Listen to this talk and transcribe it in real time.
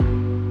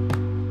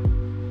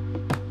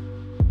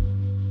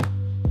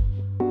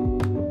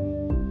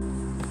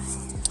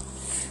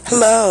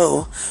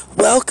Hello,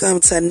 welcome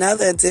to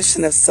another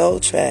edition of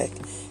Soul Trek.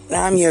 And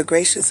I'm your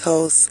gracious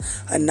host,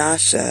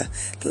 Anasha.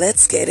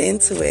 Let's get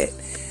into it.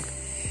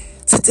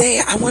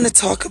 Today, I want to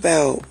talk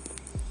about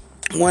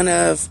one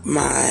of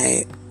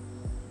my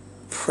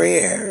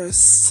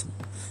prayers.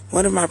 And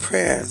one of my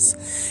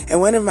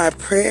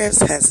prayers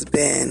has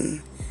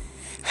been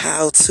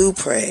how to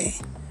pray,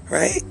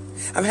 right?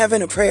 I'm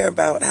having a prayer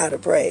about how to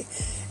pray.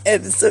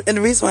 And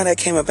the reason why that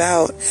came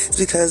about is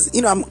because,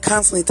 I'm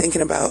constantly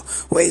thinking about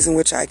ways in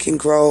which I can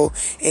grow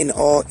in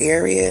all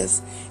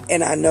areas.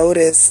 And I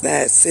noticed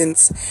that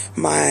since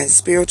my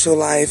spiritual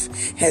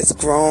life has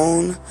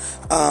grown,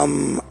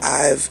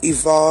 I've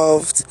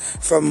evolved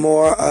from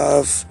more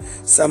of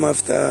some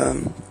of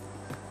I'm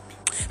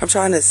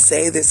trying to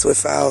say this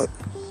without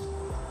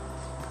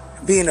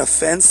being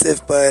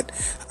offensive, but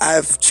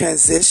I've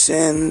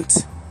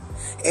transitioned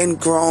and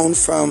grown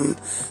from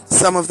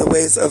some of the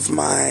ways of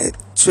my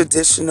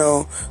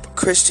traditional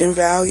Christian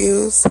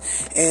values,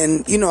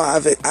 and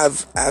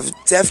I've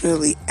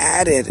definitely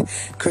added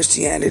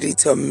Christianity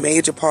to a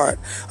major part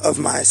of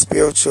my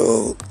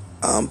spiritual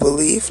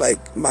belief,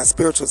 like my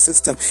spiritual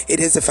system. It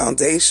is a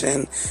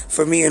foundation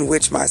for me in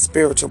which my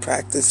spiritual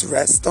practice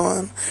rests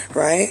on,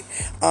 right?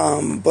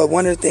 But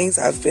one of the things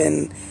I've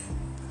been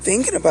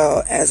thinking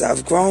about as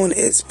I've grown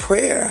is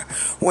prayer.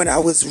 When I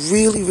was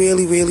really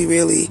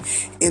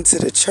into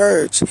the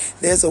church,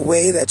 there's a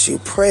way that you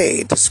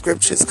pray. The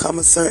scriptures come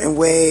a certain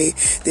way.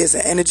 There's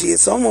an energy.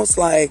 It's almost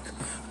like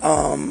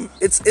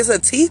it's a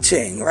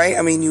teaching, right?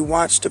 I mean, you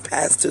watch the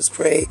pastors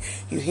pray,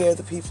 you hear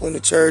the people in the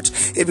church.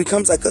 It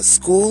becomes like a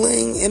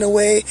schooling in a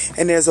way,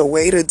 and there's a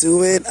way to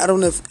do it. I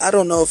don't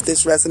know if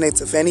this resonates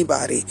with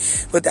anybody,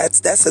 but that's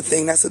the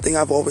thing. That's the thing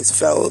I've always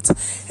felt,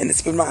 and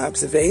it's been my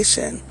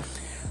observation.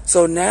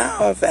 So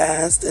now I've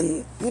asked,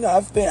 and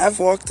I've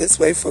walked this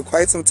way for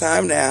quite some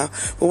time now,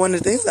 but one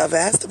of the things I've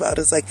asked about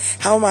is like,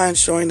 how am I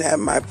ensuring that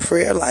my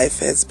prayer life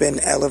has been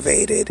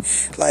elevated?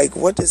 Like,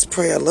 what does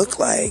prayer look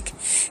like?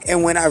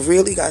 And when I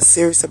really got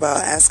serious about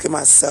asking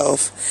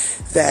myself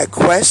that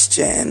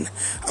question,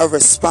 a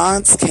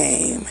response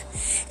came,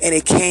 and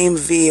it came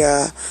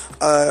via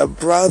a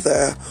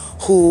brother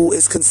who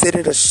is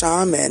considered a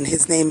shaman.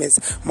 His name is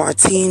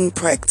Martin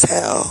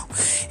Prechtel.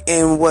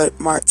 And what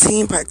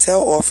Martin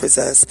Prechtel offers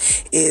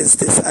us is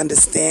this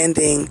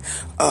understanding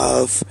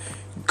of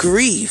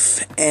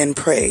grief and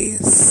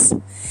praise.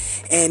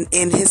 And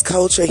in his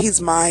culture, he's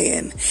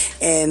Mayan,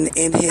 and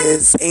in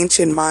his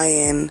ancient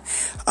Mayan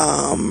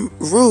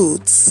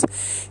roots,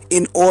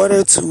 in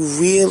order to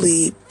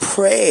really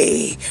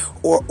pray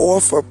or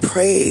offer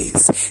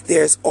praise,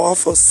 there's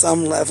also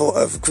some level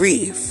of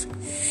grief.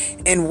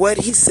 And what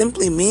he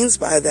simply means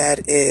by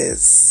that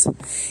is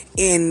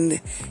in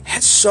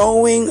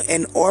showing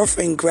and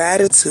offering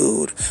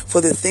gratitude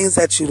for the things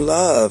that you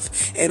love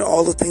and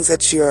all the things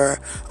that you're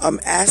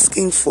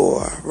asking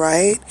for,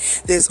 right?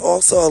 There's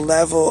also a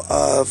level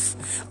of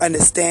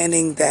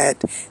understanding that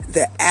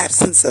the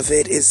absence of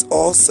it is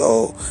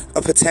also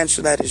a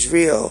potential that is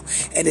real.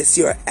 And it's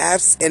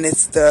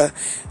it's the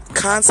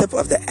concept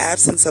of the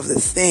absence of the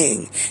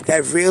thing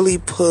that really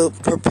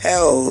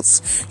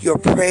propels your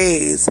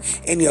praise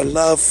and your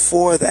love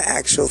for the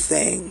actual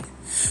thing.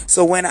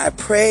 So when I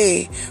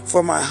pray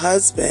for my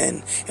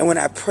husband and when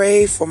I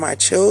pray for my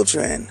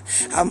children,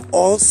 I'm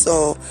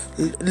also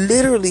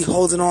literally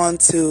holding on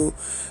to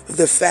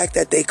the fact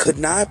that they could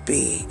not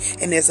be.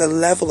 And there's a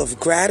level of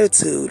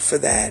gratitude for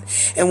that.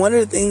 And one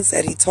of the things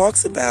that he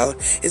talks about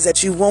is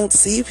that you won't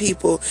see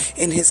people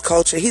in his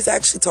culture. He's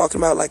actually talking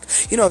about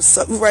there's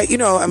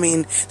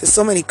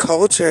so many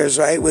cultures,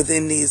 right,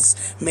 within these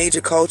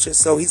major cultures.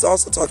 So he's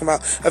also talking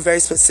about a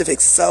very specific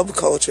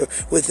subculture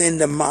within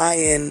the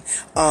Mayan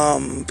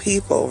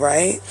people,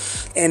 right?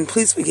 And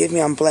please forgive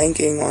me, I'm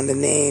blanking on the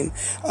name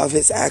of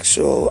his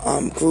actual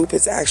group,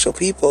 his actual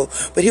people.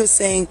 But he was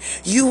saying,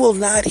 you will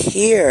not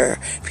hear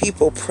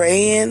people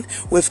praying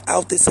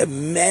without this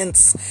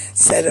immense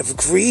set of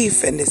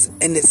grief and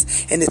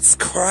this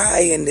cry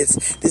and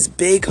this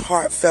big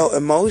heartfelt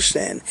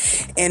emotion.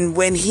 And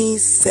when he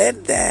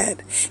said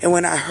that, and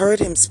when I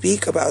heard him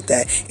speak about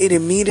that, it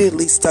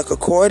immediately struck a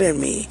chord in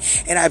me,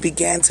 and I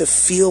began to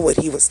feel what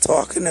he was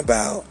talking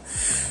about.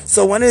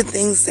 So one of the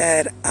things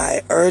that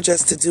I urge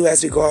us to do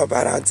as we go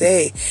about our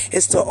day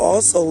is to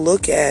also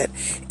look at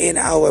in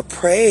our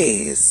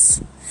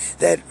praise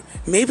that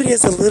maybe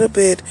there's a little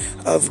bit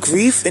of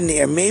grief in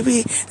there.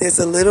 Maybe there's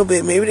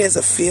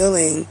a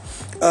feeling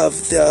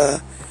of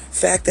the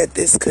fact that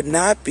this could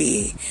not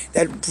be,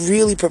 that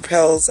really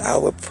propels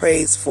our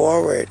praise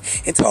forward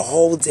into a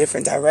whole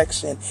different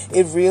direction.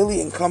 It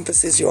really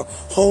encompasses your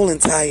whole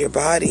entire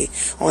body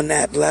on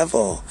that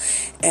level.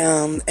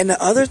 And the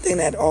other thing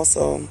that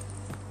also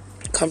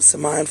comes to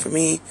mind for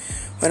me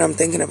when I'm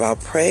thinking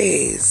about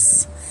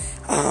praise,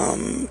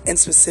 and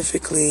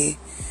specifically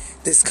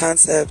this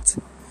concept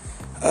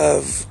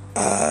of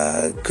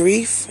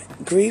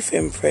grief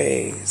and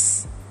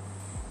praise,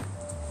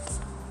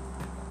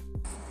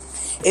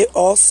 it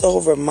also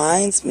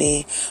reminds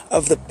me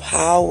of the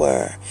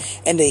power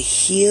and the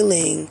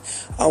healing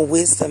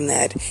wisdom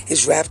that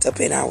is wrapped up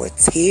in our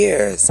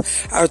tears.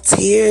 Our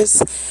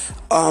tears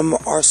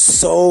are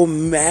so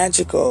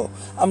magical.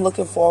 I'm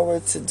looking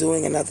forward to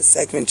doing another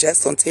segment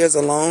just on tears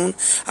alone.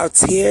 Our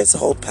tears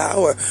hold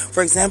power.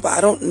 For example,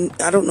 I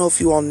don't know if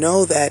you all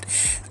know that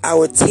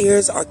our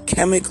tears are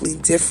chemically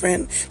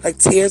different. Like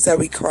tears that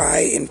we cry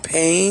in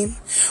pain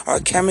are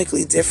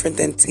chemically different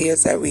than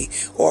tears that we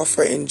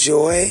offer in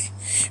joy.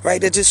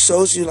 Right? That just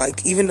shows you,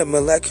 like, even the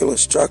molecular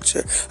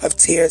structure of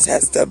tears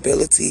has the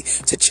ability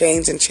to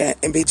change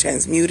and be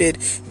transmuted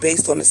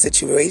based on the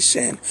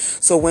situation.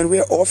 So when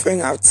we're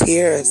offering our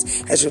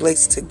tears as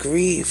relates to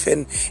grief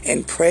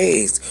and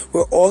praise,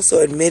 we're also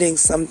admitting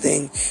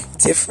something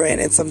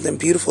different and something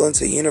beautiful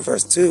into the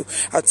universe too.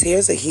 Our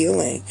tears are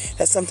healing.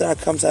 That's something I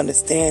come to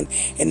understand,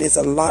 and there's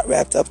a lot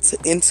wrapped up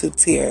into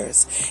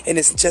tears. And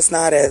it's just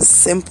not as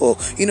simple.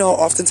 You know,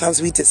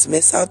 oftentimes we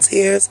dismiss our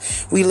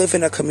tears. We live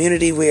in a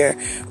community where,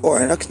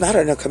 not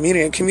in a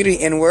community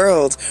in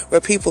world where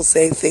people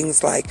say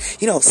things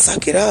like, you know,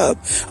 suck it up,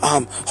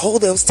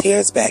 hold those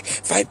tears back,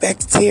 fight back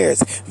the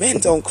tears, men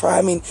don't cry.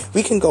 I mean,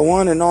 we can go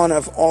on and on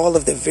of all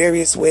of the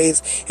various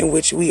ways in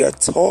which we are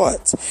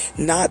taught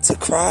not to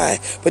cry,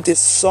 but there's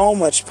so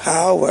much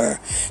power,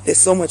 there's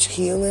so much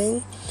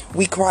healing.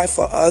 We cry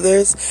for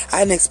others. I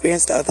had an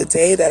experience the other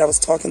day that I was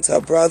talking to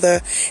a brother,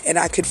 and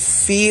I could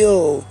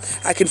feel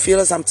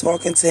as I'm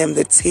talking to him,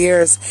 the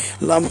tears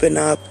lumping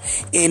up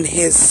in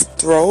his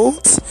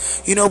throat,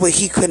 you know, but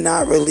he could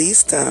not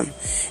release them.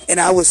 And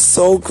I was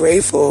so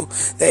grateful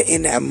that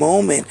in that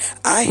moment,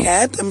 I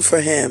had them for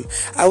him.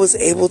 I was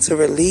able to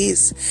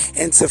release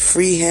and to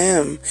free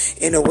him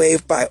in a way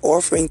by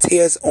offering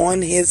tears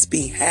on his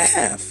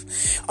behalf.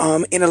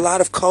 In a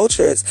lot of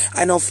cultures,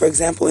 I know, for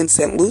example, in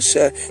St.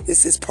 Lucia,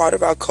 this is part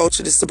of our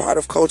culture. This is a part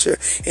of culture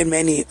in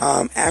many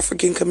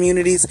African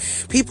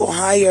communities. People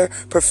hire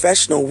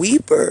professional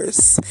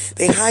weepers.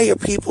 They hire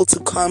people to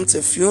come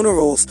to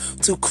funerals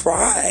to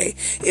cry.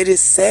 It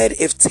is said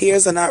if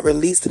tears are not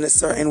released in a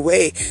certain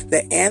way,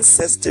 the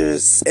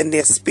ancestors and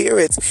their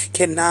spirits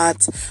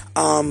cannot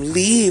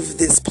leave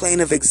this plane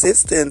of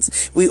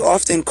existence. We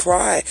often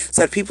cry.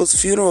 So at people's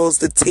funerals,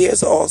 the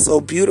tears are also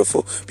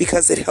beautiful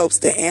because it helps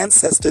the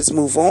ancestors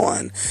move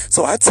on.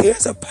 So our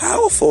tears are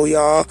powerful,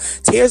 y'all.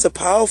 Tears are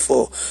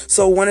powerful.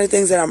 So one of the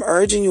things that I'm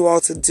urging you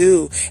all to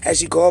do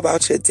as you go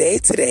about your day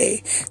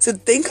today, to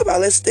think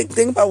about,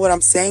 think about what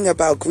I'm saying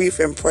about grief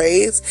and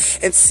praise,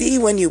 and see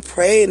when you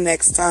pray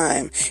next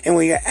time, and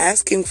when you're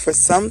asking for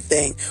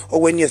something,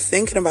 or when you're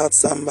thinking about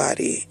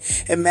somebody,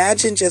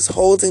 imagine just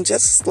holding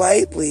just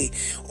slightly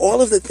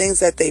all of the things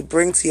that they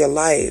bring to your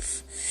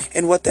life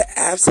and what the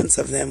absence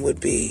of them would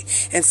be,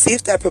 and see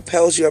if that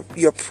propels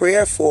your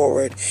prayer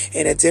forward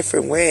in a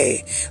different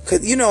way.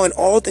 Because, you know, in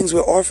all things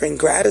we're offering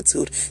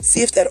gratitude.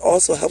 See if that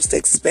also helps to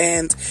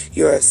expand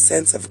your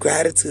sense of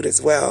gratitude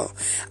as well.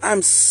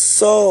 I'm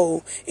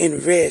so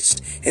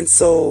enriched and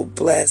so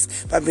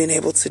blessed by being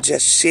able to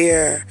just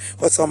share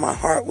what's on my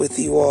heart with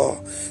you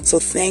all. So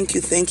thank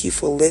you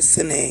for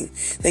listening.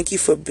 Thank you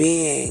for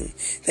being.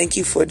 Thank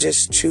you for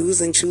just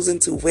choosing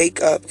to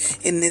wake up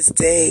in this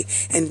day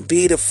and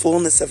be the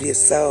fullness of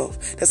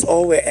yourself. That's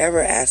all we're ever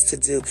asked to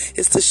do,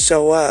 is to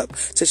show up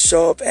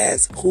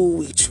as who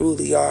we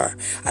truly are.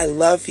 I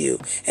love you,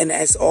 and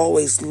as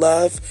always,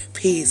 love,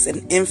 peace,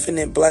 and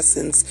infinite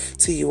blessings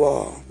to you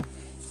all.